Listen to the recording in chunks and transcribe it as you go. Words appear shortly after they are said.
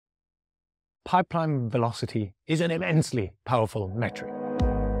pipeline velocity is an immensely powerful metric.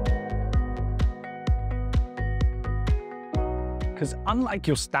 Because unlike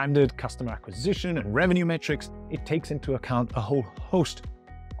your standard customer acquisition and revenue metrics, it takes into account a whole host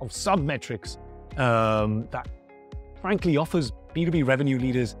of sub-metrics that frankly offers B2B revenue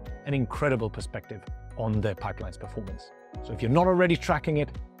leaders an incredible perspective on their pipeline's performance. So if you're not already tracking it,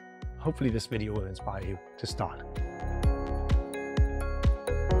 hopefully this video will inspire you to start.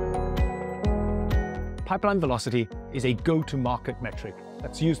 Pipeline velocity is a go-to-market metric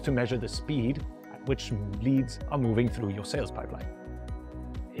that's used to measure the speed at which leads are moving through your sales pipeline.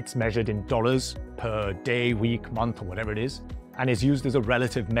 It's measured in dollars per day, week, month, or whatever it is, and is used as a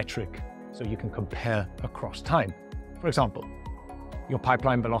relative metric so you can compare across time. For example, your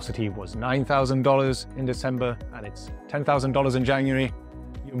pipeline velocity was $9,000 in December and it's $10,000 in January,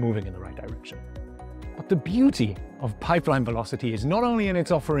 you're moving in the right direction. But the beauty of pipeline velocity is not only in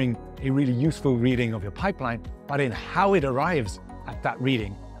its offering a really useful reading of your pipeline, but in how it arrives at that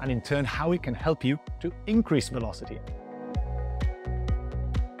reading, and in turn how it can help you to increase velocity.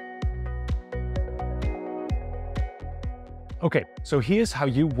 Okay, so here's how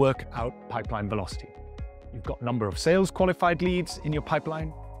you work out pipeline velocity. You've got number of sales qualified leads in your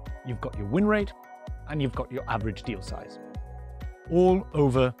pipeline, you've got your win rate, and you've got your average deal size, all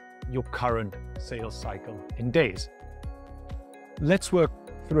over your current sales cycle in days. Let's work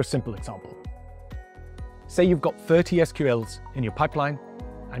through a simple example. Say you've got 30 SQLs in your pipeline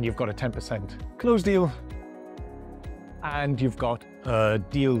and you've got a 10% close deal and you've got a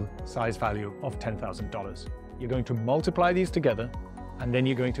deal size value of $10,000. You're going to multiply these together and then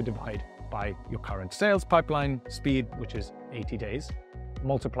you're going to divide by your current sales pipeline speed, which is 80 days,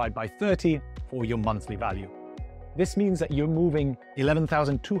 multiplied by 30 for your monthly value. This means that you're moving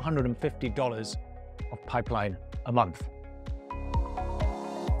 $11,250 of pipeline a month.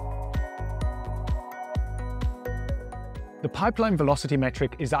 The pipeline velocity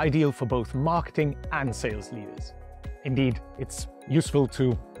metric is ideal for both marketing and sales leaders. Indeed, it's useful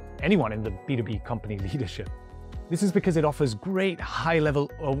to anyone in the B2B company leadership. This is because it offers great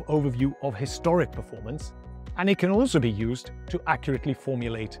high-level overview of historic performance, and it can also be used to accurately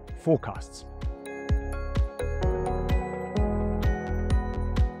formulate forecasts.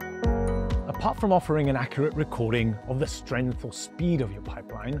 Apart from offering an accurate recording of the strength or speed of your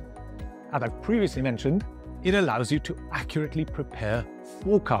pipeline, as I've previously mentioned, it allows you to accurately prepare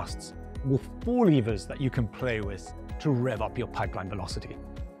forecasts with 4 levers that you can play with to rev up your pipeline velocity.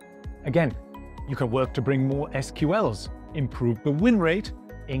 Again, you can work to bring more SQLs, improve the win rate,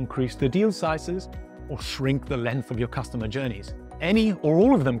 increase the deal sizes, or shrink the length of your customer journeys. Any or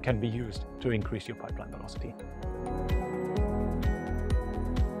all of them can be used to increase your pipeline velocity.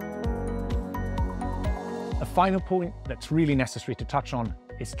 A final point that's really necessary to touch on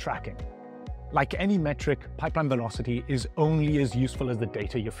is tracking. Like any metric, pipeline velocity is only as useful as the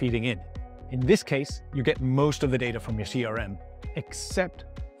data you're feeding in. In this case, you get most of the data from your CRM, except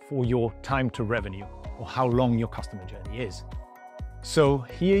for your time to revenue, or how long your customer journey is. So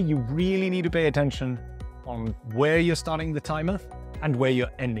here you really need to pay attention on where you're starting the timer and where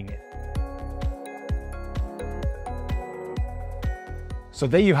you're ending it. So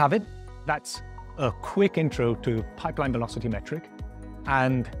there you have it. That's a quick intro to pipeline velocity metric,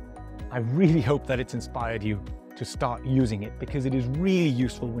 and I really hope that it's inspired you to start using it, because it is really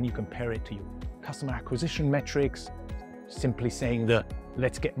useful when you compare it to your customer acquisition metrics, simply saying that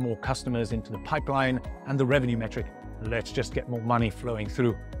let's get more customers into the pipeline, and the revenue metric, let's just get more money flowing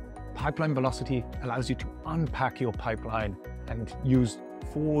through. Pipeline velocity allows you to unpack your pipeline and use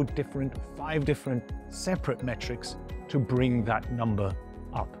 5 different separate metrics to bring that number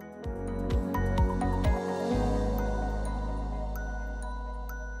up.